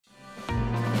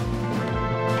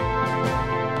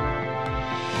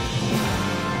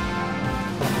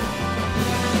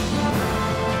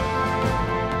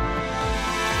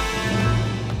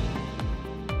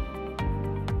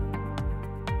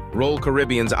Royal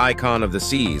Caribbean's Icon of the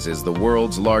Seas is the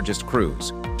world's largest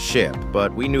cruise ship,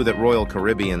 but we knew that Royal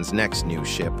Caribbean's next new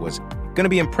ship was going to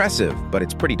be impressive, but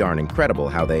it's pretty darn incredible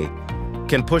how they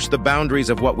can push the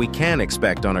boundaries of what we can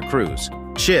expect on a cruise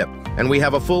ship. And we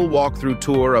have a full walkthrough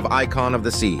tour of Icon of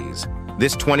the Seas.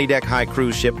 This 20-deck high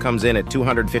cruise ship comes in at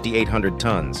 250,800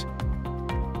 tons,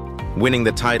 winning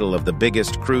the title of the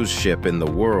biggest cruise ship in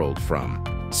the world from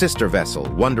sister vessel,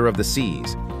 Wonder of the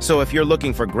Seas. So if you're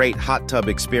looking for great hot tub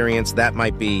experience, that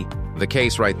might be the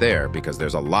case right there, because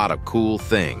there's a lot of cool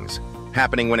things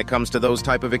happening when it comes to those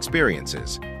type of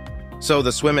experiences. So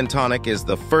the Swim and Tonic is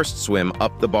the first swim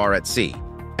up the bar at sea,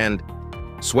 and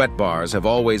sweat bars have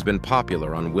always been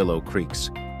popular on Willow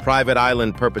Creek's private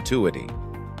island perpetuity.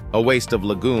 A Waste of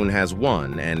Lagoon has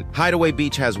one, and Hideaway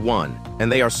Beach has one,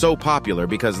 and they are so popular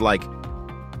because, like,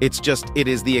 it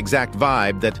is the exact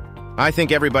vibe that I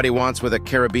think everybody wants with a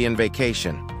Caribbean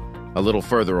vacation. A little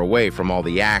further away from all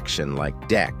the action, like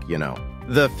deck, you know.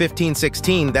 The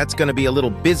 15-16, that's gonna be a little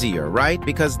busier, right?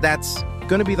 Because that's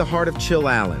gonna be the heart of Chill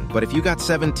Island. But if you got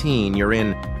 17, you're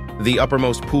in the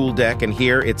uppermost pool deck, and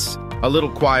here it's a little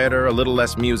quieter, a little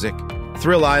less music.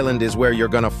 Thrill Island is where you're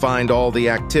gonna find all the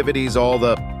activities, all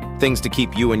the things to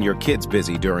keep you and your kids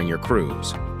busy during your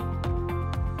cruise.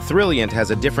 Thrilliant has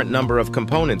a different number of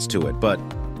components to it, but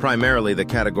primarily the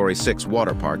Category 6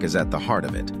 water park is at the heart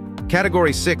of it.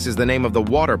 Category 6 is the name of the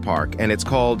water park, and it's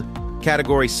called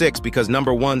Category 6 because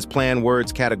number 1's plan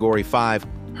words Category 5,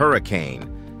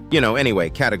 hurricane. You know, anyway,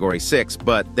 Category 6,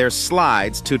 but there's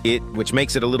slides to it, which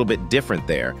makes it a little bit different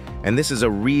there. And this is a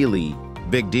really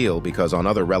big deal because on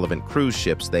other relevant cruise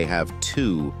ships, they have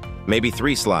 2, maybe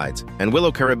 3 slides. And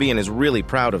Willow Caribbean is really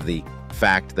proud of the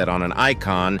fact that on an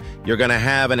Icon, you're gonna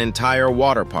have an entire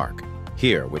water park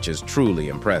here, which is truly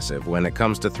impressive when it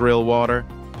comes to Thrill Water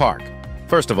Park.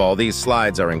 First of all, these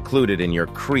slides are included in your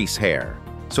crease hair,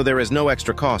 so there is no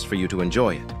extra cost for you to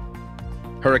enjoy it.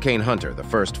 Hurricane Hunter, the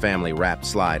first family-wrapped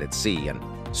slide at sea, and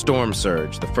Storm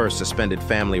Surge, the first suspended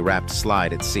family-wrapped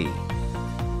slide at sea.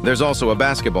 There's also a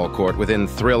basketball court within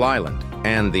Thrill Island,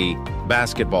 and the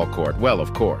basketball court, well,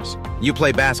 of course. You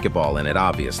play basketball in it,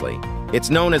 obviously. It's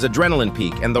known as Adrenaline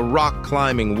Peak, and the rock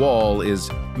climbing wall is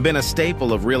been a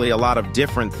staple of really a lot of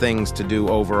different things to do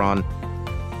over on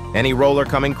any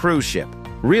roller-coming cruise ship.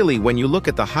 Really, when you look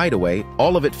at the Hideaway,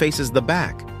 all of it faces the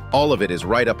back. All of it is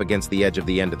right up against the edge of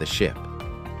the end of the ship.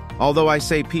 Although I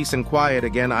say peace and quiet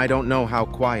again, I don't know how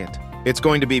quiet. It's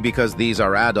going to be because these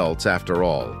are adults after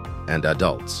all, and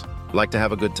adults like to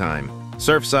have a good time.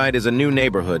 Surfside is a new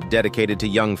neighborhood dedicated to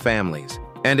young families,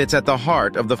 and it's at the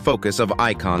heart of the focus of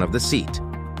Icon of the Seat.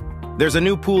 There's a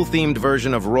new pool-themed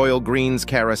version of Royal Green's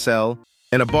Carousel,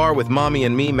 and a bar with Mommy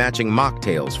and Me matching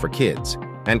mocktails for kids,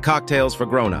 and cocktails for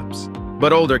grown-ups.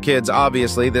 But older kids,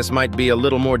 obviously, this might be a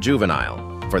little more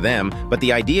juvenile for them, but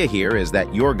the idea here is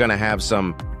that you're gonna have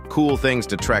some cool things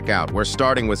to trek out. We're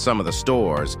starting with some of the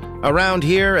stores around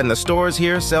here, and the stores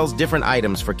here sells different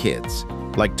items for kids,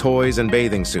 like toys and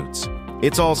bathing suits.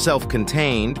 It's all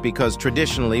self-contained because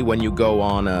traditionally when you go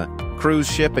on a cruise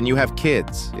ship and you have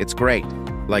kids, it's great.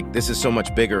 Like, this is so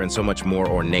much bigger and so much more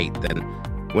ornate than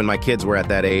when my kids were at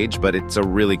that age, but it's a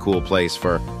really cool place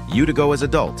for you to go as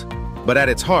adult. But at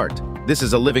its heart, this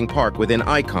is a living park within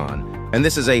Icon, and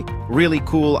this is a really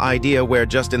cool idea where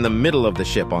just in the middle of the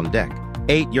ship on deck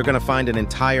 8, you're gonna find an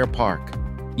entire park.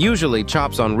 Usually,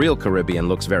 Chops on Real Caribbean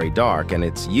looks very dark, and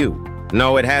it's you.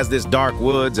 No, it has this dark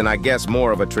woods and I guess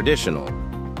more of a traditional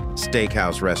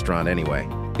steakhouse restaurant anyway.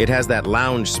 It has that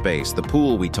lounge space, the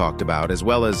pool we talked about, as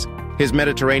well as his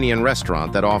Mediterranean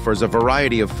restaurant that offers a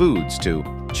variety of foods to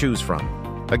choose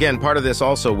from. Again, part of this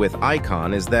also with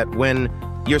Icon is that when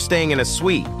you're staying in a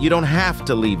suite, you don't have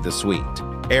to leave the suite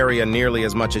area nearly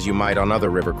as much as you might on other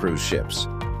river cruise ships,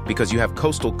 because you have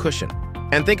coastal cushion.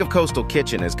 And think of coastal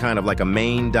kitchen as kind of like a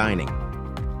main dining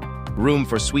room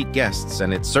for suite guests,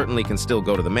 and it certainly can still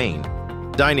go to the main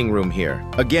dining room here.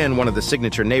 Again, one of the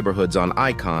signature neighborhoods on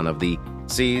Icon of the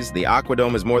Seas, the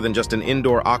Aquadome is more than just an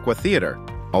indoor aqua theater,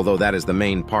 although that is the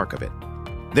main park of it.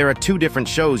 There are 2 different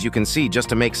shows you can see just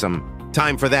to make some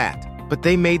time for that. But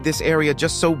they made this area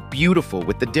just so beautiful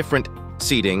with the different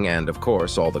seating and, of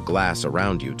course, all the glass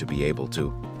around you to be able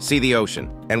to see the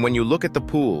ocean. And when you look at the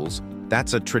pools,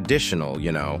 that's a traditional,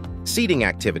 you know, seating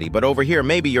activity. But over here,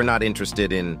 maybe you're not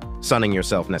interested in sunning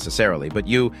yourself necessarily, but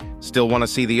you still want to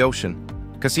see the ocean.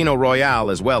 Casino Royale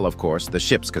as well, of course, the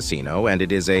ship's casino, and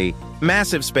it is a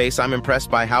massive space. I'm impressed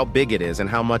by how big it is and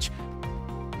how much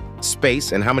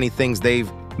space and how many things they've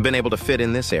been able to fit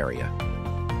in this area.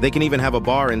 They can even have a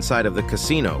bar inside of the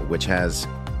casino, which has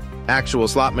actual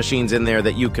slot machines in there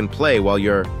that you can play while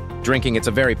you're drinking. It's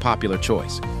a very popular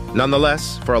choice.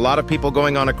 Nonetheless, for a lot of people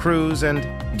going on a cruise, and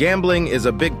gambling is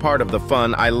a big part of the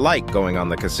fun, I like going on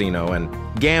the casino and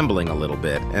gambling a little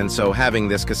bit, and so having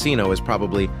this casino is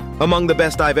probably among the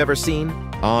best I've ever seen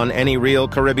on any real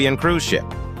Caribbean cruise ship.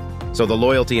 So the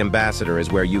Loyalty Ambassador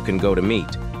is where you can go to meet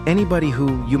anybody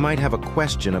who you might have a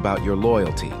question about your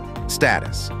loyalty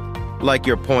status, like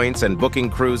your points and booking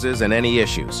cruises and any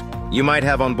issues you might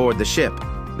have on board the ship.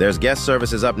 There's guest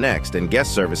services up next, and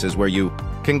guest services where you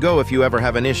can go if you ever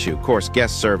have an issue. Of course,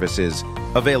 guest service is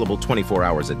available 24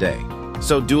 hours a day.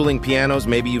 So dueling pianos,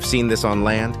 maybe you've seen this on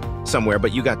land somewhere,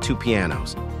 but you got 2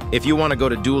 pianos. If you want to go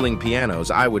to dueling pianos,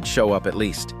 I would show up at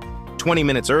least 20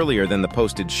 minutes earlier than the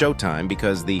posted showtime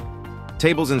because the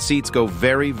tables and seats go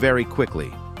very, very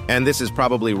quickly. And this is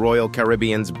probably Royal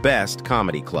Caribbean's best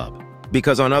comedy club.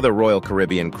 Because on other Royal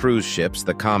Caribbean cruise ships,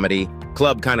 the comedy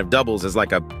club kind of doubles as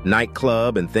like a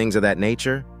nightclub and things of that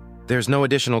nature. There's no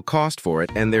additional cost for it,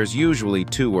 and there's usually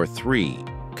 2 or 3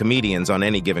 comedians on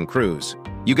any given cruise.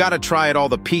 You gotta try it all,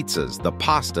 the pizzas, the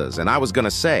pastas, and I was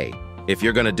gonna say, if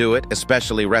you're gonna do it,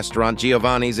 especially restaurant,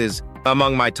 Giovanni's is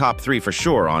among my top 3 for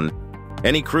sure on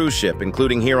any cruise ship,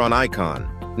 including here on Icon.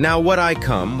 Now, what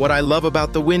I love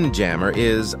about the Windjammer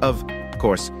is, of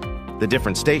course, the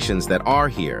different stations that are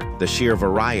here, the sheer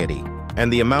variety,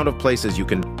 and the amount of places you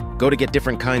can go to get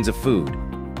different kinds of food.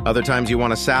 Other times you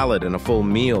want a salad and a full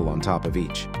meal on top of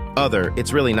each.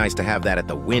 It's really nice to have that at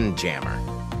the Windjammer.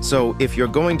 So if you're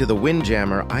going to the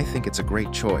Windjammer, I think it's a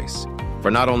great choice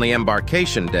for not only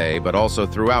embarkation day, but also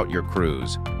throughout your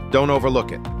cruise. Don't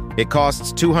overlook it. It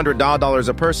costs $200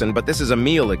 a person, but this is a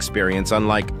meal experience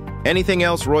unlike anything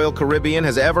else Royal Caribbean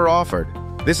has ever offered.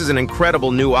 This is an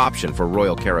incredible new option for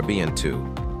Royal Caribbean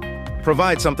to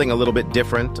provide something a little bit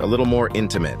different, a little more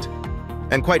intimate,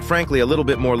 and quite frankly, a little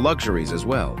bit more luxuries as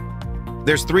well.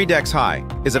 There's 3 decks high,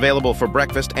 is available for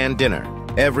breakfast and dinner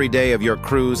every day of your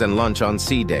cruise and lunch on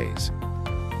sea days.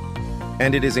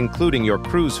 And it is including your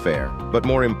cruise fare, but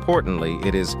more importantly,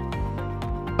 it is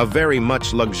a very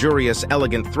much luxurious,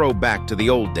 elegant throwback to the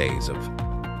old days of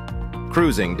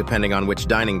cruising. Depending on which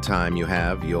dining time you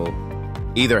have, you'll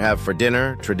either have for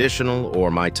dinner, traditional,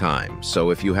 or my time.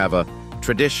 So if you have a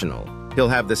traditional, he'll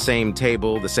have the same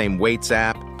table, the same waits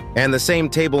app, and the same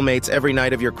table mates every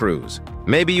night of your cruise.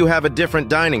 Maybe you have a different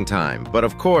dining time, but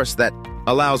of course that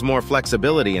allows more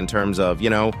flexibility in terms of,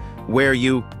 where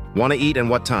you want to eat and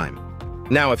what time.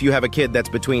 Now, if you have a kid that's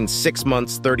between 6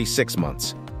 months, 36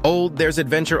 months old, there's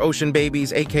Adventure Ocean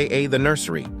Babies, aka the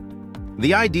nursery.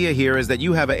 The idea here is that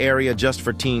you have an area just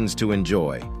for teens to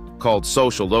enjoy, called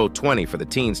Social Low 20 for the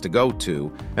teens to go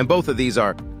to, and both of these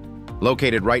are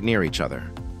located right near each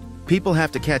other. People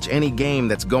have to catch any game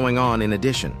that's going on in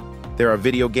addition. There are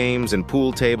video games and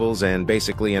pool tables and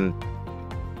basically an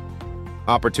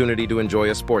opportunity to enjoy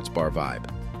a sports bar vibe.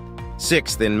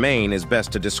 6th in Maine is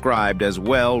best described as,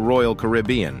 well, Royal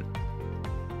Caribbean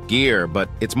gear, but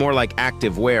it's more like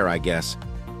active wear, I guess.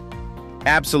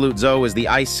 Absolute Zoo is the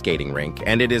ice skating rink,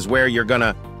 and it is where you're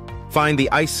gonna find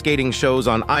the ice skating shows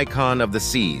on Icon of the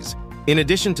Seas. In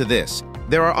addition to this,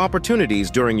 there are opportunities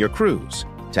during your cruise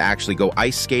to actually go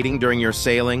ice skating during your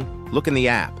sailing. Look in the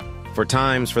app for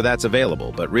times for that's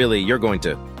available, but really you're going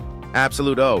to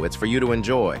Absolute O, it's for you to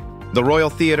enjoy. The Royal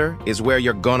Theater is where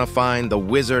you're gonna find The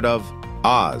Wizard of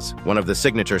Oz, one of the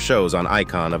signature shows on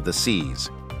Icon of the Seas.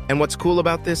 And what's cool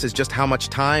about this is just how much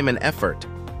time and effort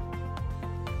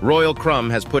Royal Crumb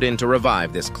has put in to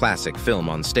revive this classic film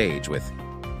on stage with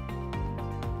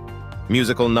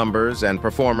musical numbers and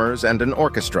performers and an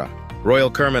orchestra.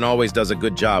 Royal Kerman always does a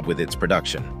good job with its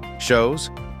production shows,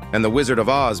 and The Wizard of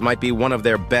Oz might be one of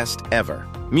their best ever.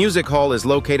 Music Hall is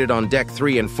located on Deck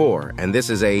 3 and 4, and this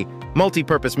is a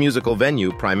multi-purpose musical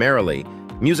venue primarily.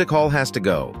 Music Hall has to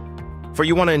go, for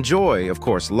you want to enjoy, of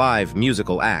course, live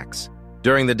musical acts.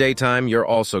 During the daytime, you're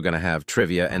also going to have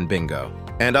trivia and bingo,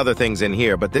 and other things in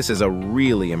here, but this is a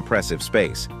really impressive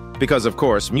space, because of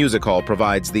course, Music Hall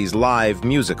provides these live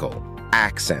musical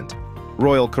accent.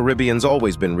 Royal Caribbean's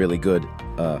always been really good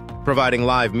providing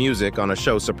live music on a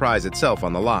show surprise itself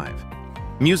on the live.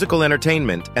 Musical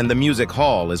entertainment, and the Music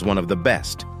Hall is one of the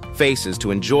best faces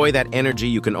to enjoy that energy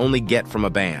you can only get from a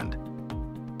band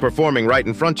performing right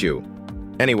in front of you.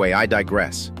 Anyway, I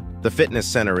digress. The fitness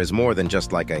center is more than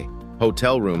just like a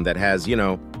hotel room that has,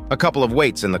 a couple of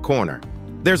weights in the corner.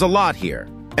 There's a lot here,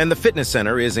 and the fitness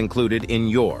center is included in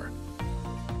your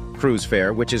cruise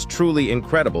fare, which is truly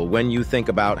incredible when you think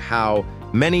about how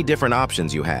many different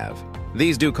options you have.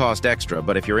 These do cost extra,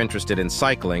 but if you're interested in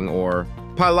cycling or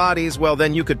Pilates, well,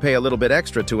 then you could pay a little bit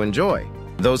extra to enjoy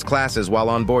those classes while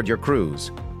on board your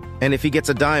cruise. And if he gets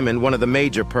a diamond, one of the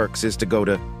major perks is to go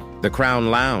to the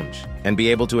Crown Lounge, and be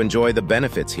able to enjoy the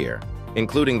benefits here,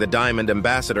 including the Diamond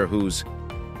Ambassador who's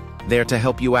there to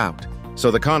help you out.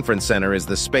 So the conference center is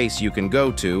the space you can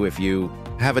go to if you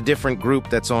have a different group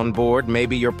that's on board.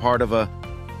 Maybe you're part of a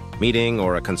meeting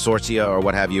or a consortia or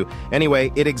what have you.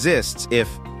 Anyway, it exists if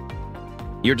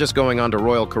you're just going on to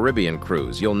Royal Caribbean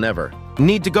cruise. You'll never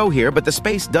need to go here, but the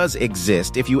space does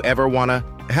exist if you ever want to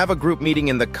have a group meeting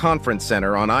in the conference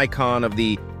center on Icon of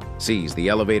the Seas. The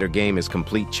elevator game is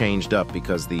changed up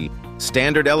because the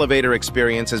standard elevator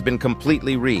experience has been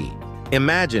completely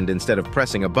reimagined instead of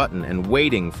pressing a button and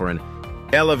waiting for an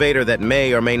elevator that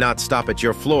may or may not stop at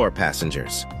your floor.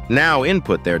 Passengers now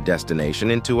input their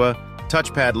destination into a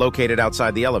touchpad located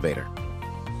outside the elevator.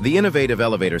 The innovative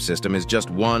elevator system is just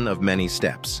one of many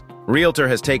steps Realtor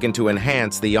has taken to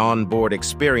enhance the onboard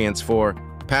experience for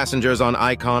passengers on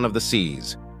Icon of the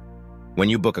Seas. When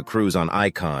you book a cruise on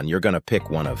Icon, you're going to pick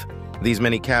one of these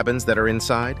many cabins that are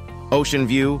inside, ocean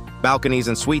view, balconies,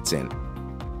 and suites in.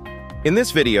 In this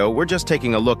video, we're just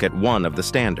taking a look at one of the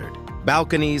standard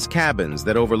balconies cabins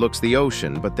that overlooks the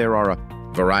ocean, but there are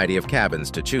a variety of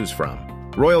cabins to choose from.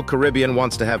 Royal Caribbean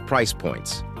wants to have price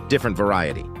points, different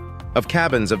variety of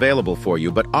cabins available for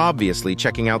you, but obviously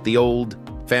checking out the old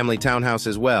family townhouse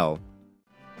as well.